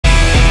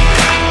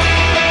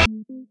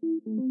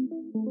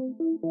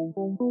Honest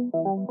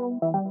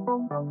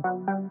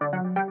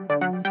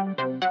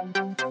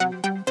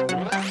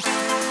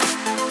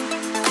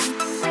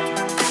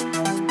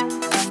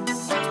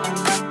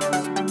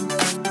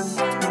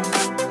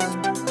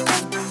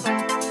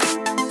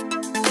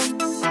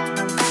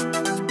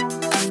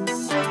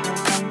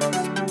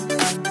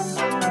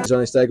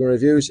Airgun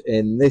Reviews.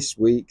 In this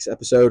week's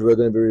episode, we're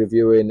going to be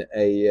reviewing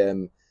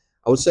a,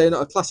 I would say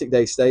not a classic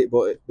Daystate,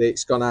 but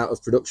it's gone out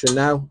of production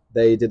now.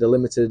 They did a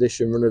limited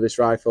edition run of this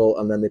rifle,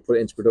 and then they put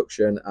it into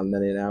production, and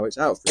then now it's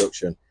out of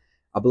production.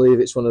 I believe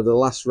it's one of the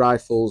last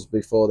rifles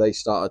before they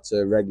started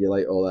to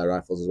regulate all their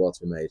rifles as well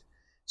to be made.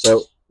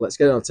 So let's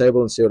get it on the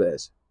table and see what it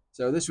is.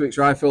 So this week's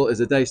rifle is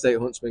a Daystate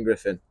Huntsman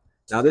Griffin.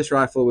 Now this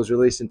rifle was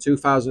released in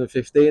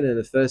 2015, and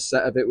the first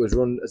set of it was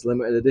run as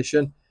limited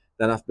edition.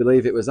 Then I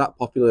believe it was that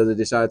popular they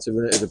decided to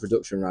run it as a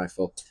production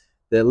rifle.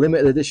 The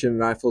limited edition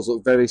rifles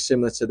look very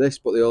similar to this,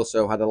 but they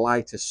also had a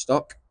lighter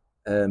stock,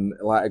 a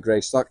lighter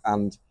grey stock,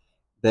 and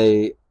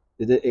I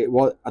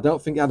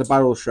don't think it had a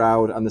barrel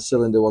shroud, and the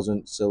cylinder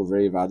wasn't silver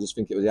either. I just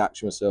think it was the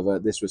action was silver.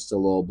 This was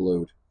still all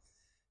blued.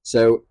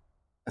 So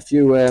a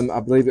few,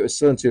 I believe it was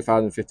still in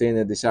 2015,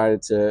 they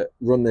decided to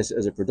run this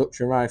as a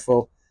production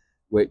rifle,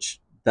 which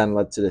then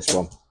led to this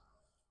one.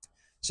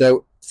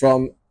 So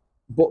from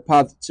butt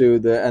pad to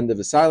the end of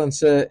the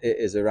silencer, it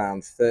is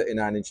around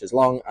 39 inches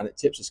long, and it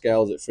tips the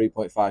scales at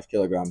 3.5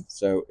 kilograms.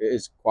 So it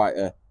is quite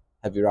a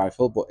heavy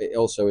rifle, but it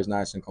also is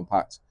nice and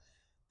compact.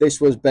 This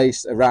was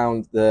based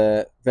around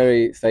the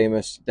very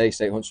famous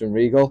Daystate Huntsman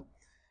Regal,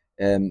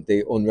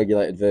 the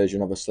unregulated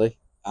version obviously,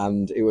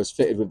 and it was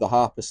fitted with the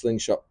Harper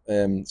slingshot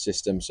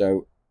system,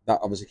 so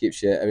that obviously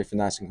keeps everything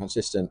nice and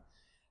consistent.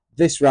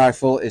 This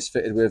rifle is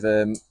fitted with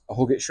a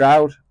Hugget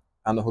shroud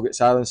and a Hugget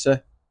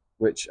silencer,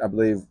 which I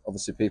believe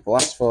obviously people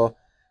ask for.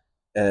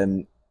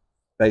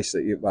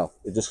 Basically, well,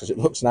 just because it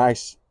looks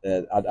nice.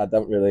 I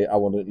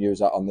wouldn't use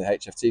that on the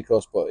HFT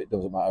course, but it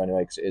doesn't matter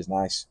anyway because it is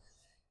nice.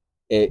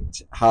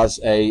 It has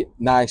a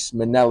nice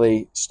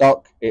Manelli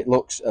stock. It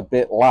looks a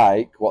bit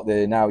like what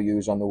they now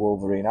use on the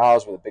Wolverine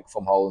R's with a big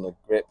thumb hole and a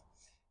grip.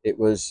 It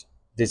was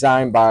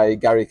designed by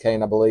Gary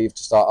Kane, I believe,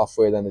 to start off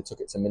with, and they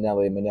took it to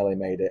Manelli, and Manelli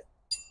made it.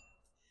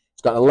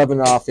 It's got an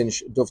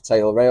 11.5-inch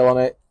dovetail rail on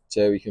it,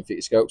 so you can fit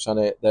your scopes on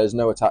it. There's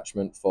no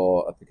attachment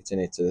for a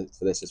Picatinny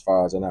for this as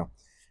far as I know.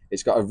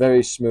 It's got a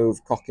very smooth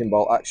cocking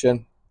bolt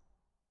action,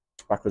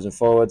 backwards and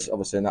forwards,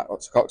 obviously, and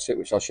that's cocks it,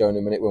 which I'll show in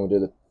a minute when we do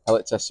the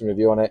pellet testing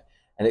review on it.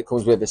 And it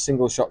comes with a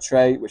single shot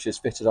tray, which is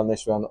fitted on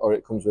this one, or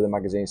it comes with a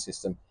magazine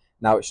system.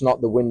 Now, it's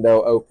not the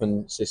window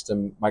open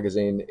system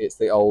magazine, it's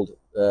the old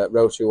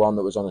rotary one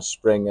that was on a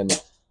spring and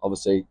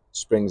obviously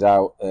springs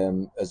out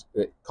as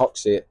it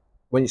cocks it.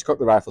 When you cock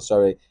the rifle,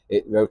 sorry,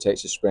 it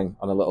rotates the spring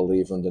on a little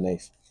lever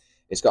underneath.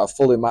 It's got a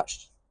fully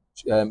matched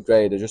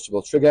grade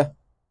adjustable trigger,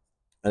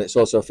 and it's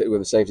also fitted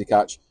with a safety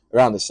catch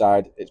around the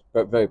side. It's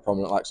very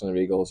prominent, like on the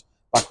Regals,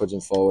 backwards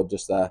and forward,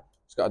 just there.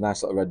 It's got a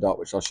nice little red dot,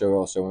 which I'll show you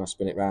also when I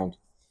spin it round.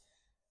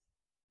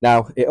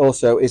 Now, it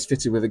also is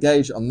fitted with a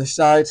gauge on this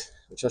side,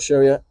 which I'll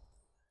show you.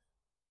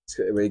 It's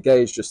got a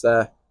gauge just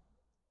there,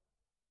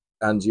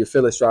 and you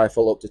fill this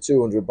rifle up to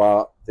 200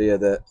 bar via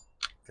the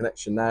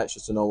connection there. It's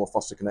just a normal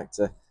Foster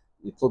connector.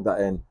 You plug that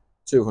in,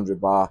 200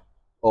 bar,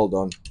 all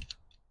done,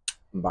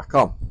 and back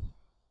on.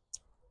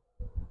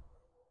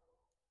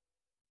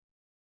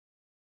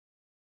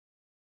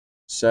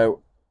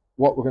 So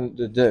what we're going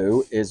to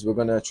do is we're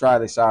going to try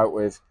this out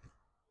with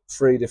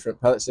 3 different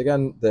pellets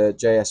again, the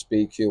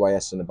JSB,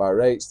 QYS and the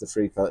Bara 8s, the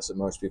 3 pellets that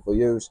most people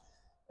use,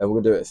 and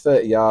we're going to do it at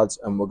 30 yards,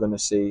 and we're going to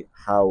see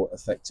how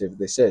effective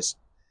this is.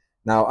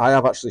 Now, I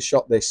have actually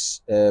shot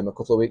this a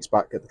couple of weeks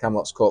back at the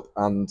Camelots Cup,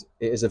 and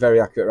it is a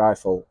very accurate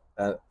rifle.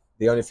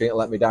 The only thing that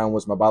let me down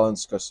was my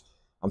balance, because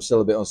I'm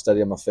still a bit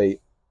unsteady on my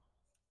feet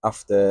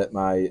after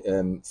my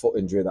foot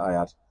injury that I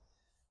had.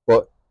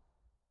 But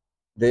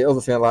the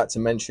other thing I'd like to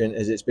mention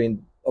is it's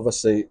been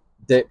obviously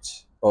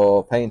dipped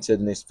or painted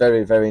in this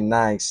very, very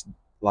nice,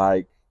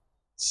 like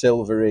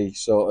silvery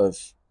sort of,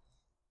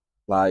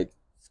 like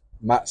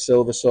matte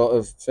silver sort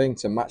of thing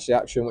to match the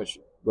action, which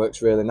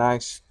works really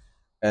nice.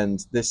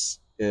 And this,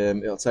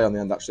 it'll say on the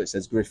end actually, it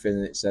says Griffin,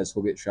 and it says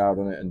Hugget shroud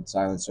on it and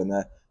silencer on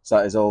there. So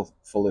that is all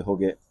fully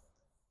Hugget,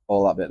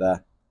 all that bit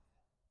there.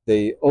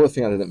 The other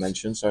thing I didn't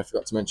mention, so I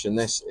forgot to mention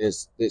this,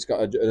 is it's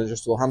got an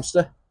adjustable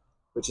hamster,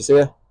 which is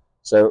here.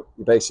 So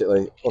you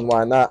basically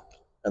unwind that,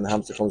 and the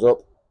hamster comes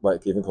up, well,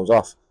 it even comes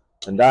off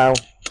and down.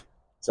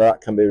 So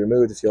that can be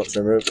removed if you want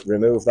to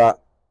remove that.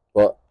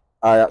 But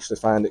I actually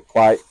find it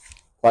quite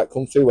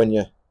comfy when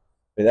you're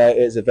there. It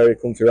is a very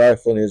comfy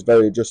rifle, and it's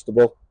very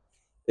adjustable.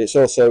 It's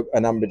also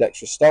an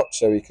ambidextrous stock,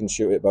 so you can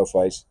shoot it both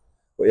ways.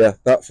 But yeah,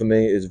 that for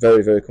me is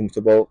very, very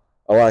comfortable.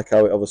 I like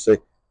how it obviously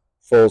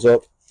falls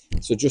up.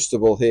 It's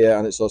adjustable here,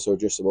 and it's also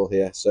adjustable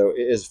here, so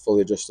it is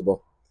fully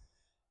adjustable.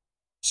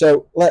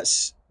 So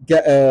let's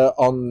get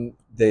on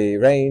the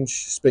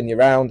range, spin you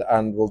around,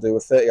 and we'll do a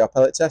 30-yard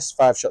pellet test,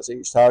 5 shots at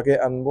each target,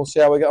 and we'll see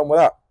how we get on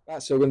with that.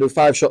 Right, so we're going to do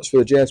 5 shots for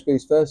the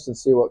JSBs first and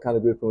see what kind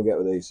of grouping we get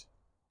with these.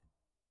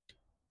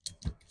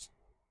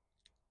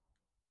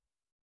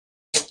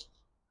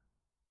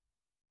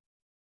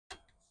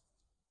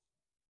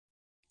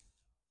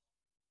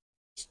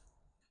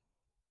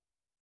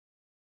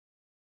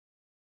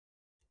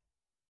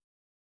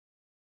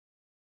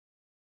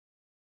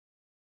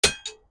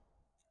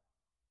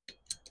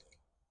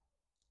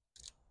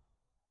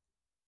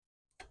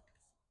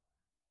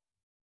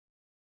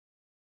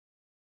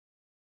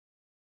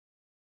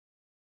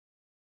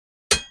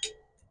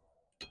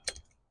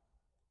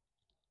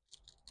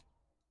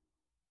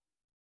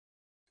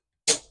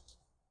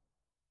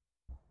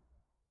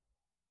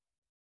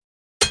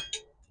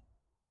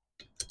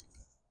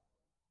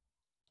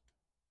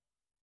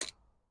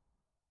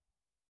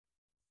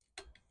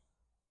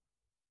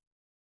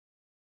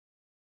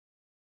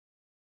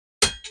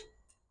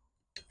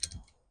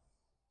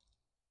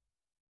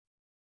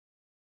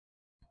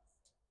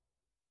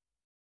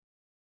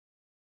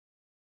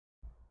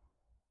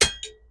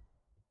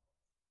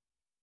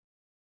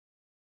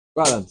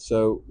 Right then,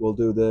 so we'll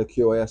do the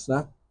QAS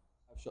now.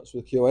 5 shots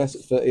with QAS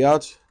at 30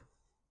 yards.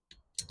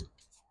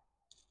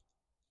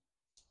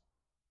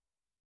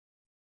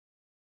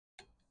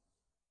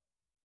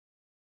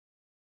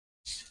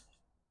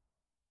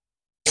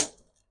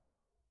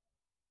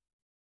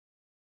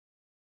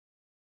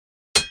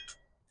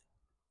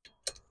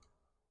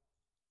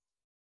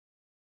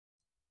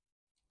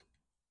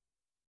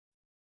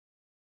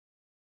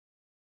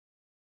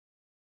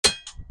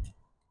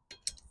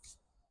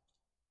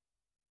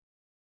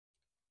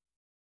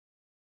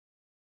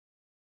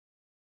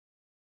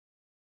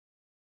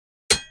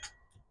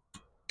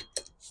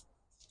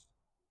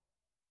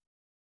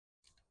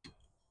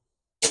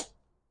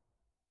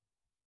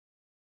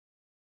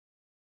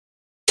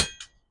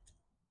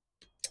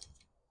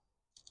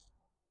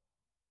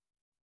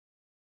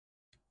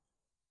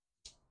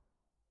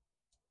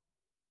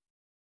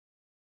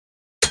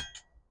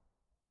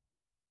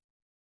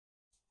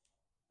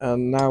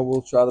 And now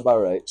we'll try the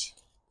Bara 8s.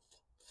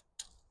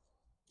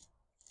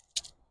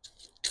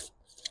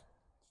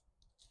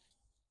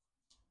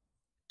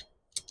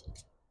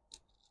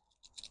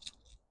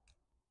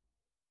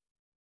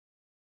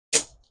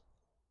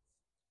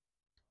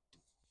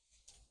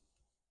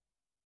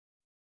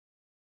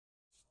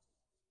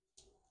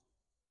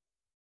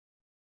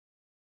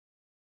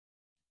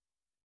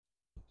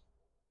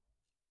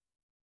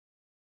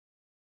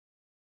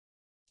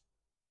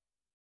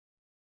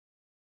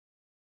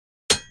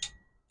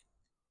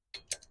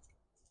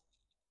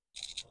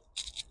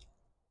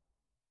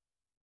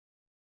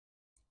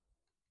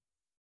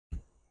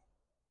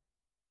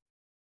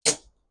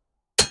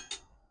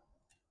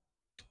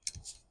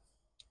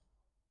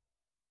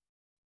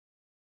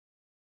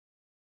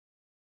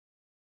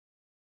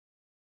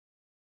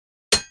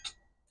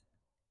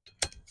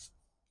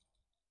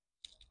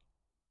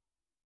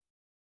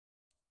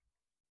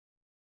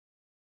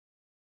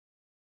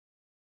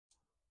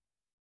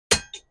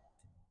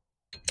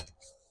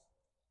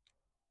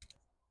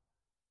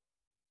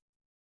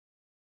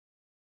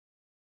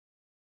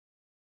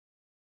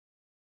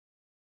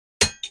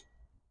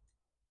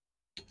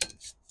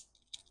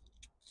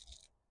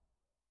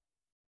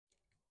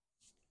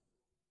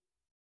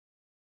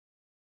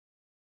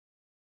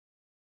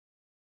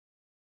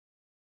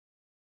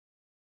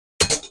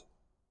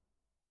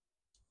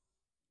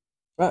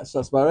 Right, so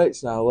that's Bara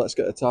 8s now. Let's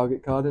get the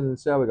target card in and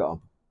see how we got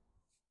on.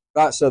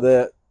 Right, so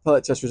the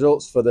pellet test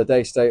results for the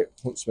Daystate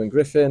Huntsman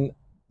Griffin.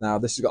 Now,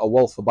 this has got a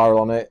Wolfer barrel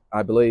on it,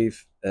 I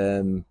believe.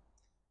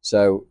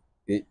 So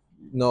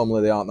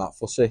normally they aren't that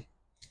fussy.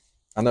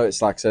 I know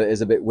it's like I said, it is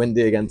a bit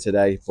windy again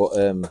today, but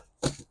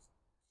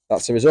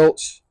that's the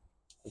results.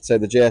 I'd say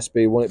the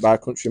JSB won it by a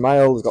country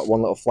mile. There's got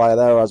one little flyer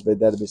there, as they'd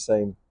be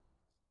saying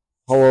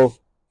hollow.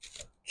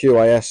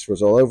 QIS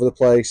was all over the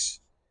place.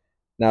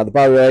 Now the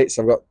Bara 8s,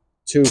 I've got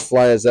 2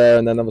 flyers there,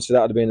 and then obviously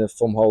that would have been a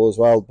thumb hole as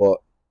well, but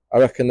I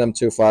reckon them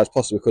 2 flyers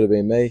possibly could have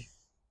been me.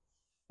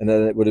 And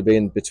then it would have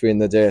been between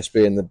the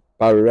JSB and the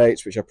Bara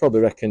 8s, which I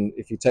probably reckon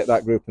if you take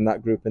that group and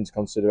that group into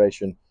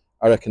consideration,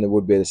 I reckon it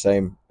would be the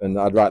same, and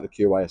I'd write the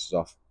QYSs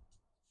off.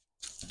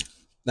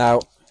 Now,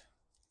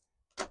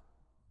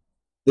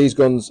 these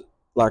guns,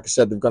 like I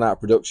said, they've gone out of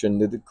production.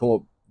 They come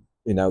up,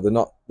 you know,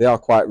 they are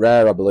quite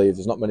rare, I believe.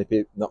 There's not many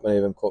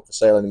of them come up for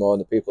sale anymore,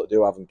 and the people that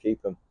do have them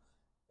keep them,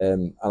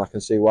 and I can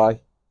see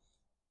why.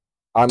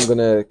 I'm going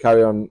to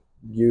carry on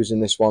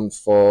using this one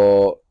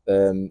for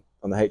on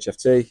the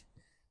HFT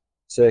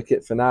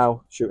circuit for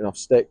now, shooting off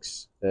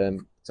sticks.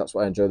 That's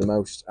what I enjoy the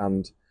most,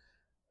 and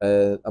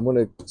I'm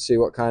going to see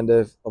what kind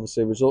of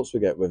obviously results we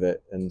get with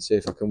it, and see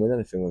if I can win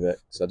anything with it.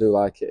 Because I do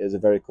like it. It's a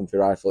very comfy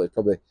rifle. It's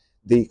probably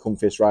the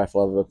comfiest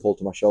rifle I've ever pulled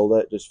to my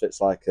shoulder. It just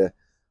fits like a,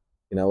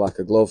 you know, like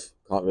a glove.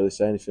 Can't really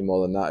say anything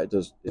more than that.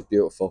 It's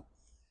beautiful.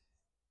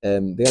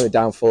 The only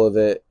downfall of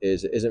it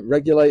is it isn't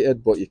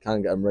regulated, but you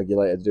can get them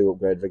regulated. Do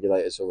upgrade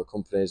regulators. So the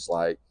companies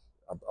like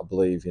I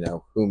believe, you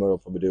know, Huma will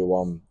probably do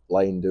one,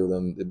 Lane do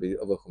them. There'll be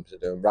other companies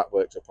that do them.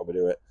 Ratworks will probably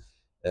do it.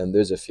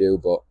 There's a few,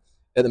 but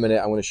at the minute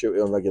I'm going to shoot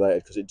it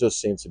unregulated because it does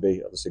seem to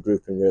be obviously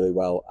grouping really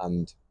well,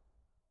 and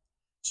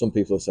some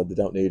people have said they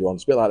don't need one.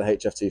 It's a bit like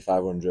the HFT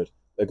 500.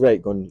 They're a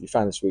great gun. You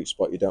find a sweet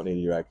spot, you don't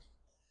need your egg.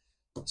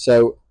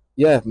 So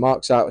yeah,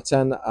 marks out of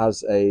 10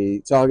 as a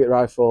target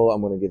rifle.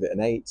 I'm going to give it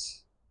an 8.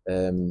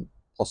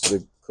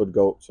 Possibly could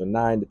go up to a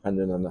 9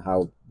 depending on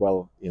how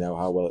well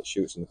it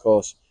shoots in the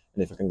course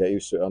and if I can get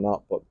used to it or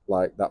not. But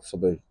like, that's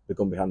probably the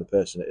gun behind the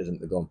person. It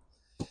isn't the gun.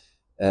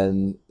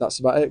 And that's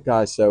about it,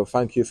 guys. So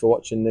thank you for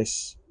watching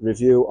this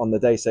review on the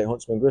Daystate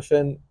Huntsman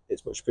Griffin.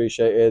 It's much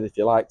appreciated. If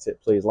you liked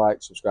it, please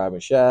like, subscribe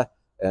and share,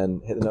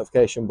 and hit the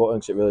notification button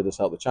because it really does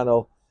help the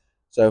channel.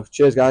 So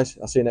cheers, guys.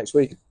 I'll see you next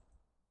week.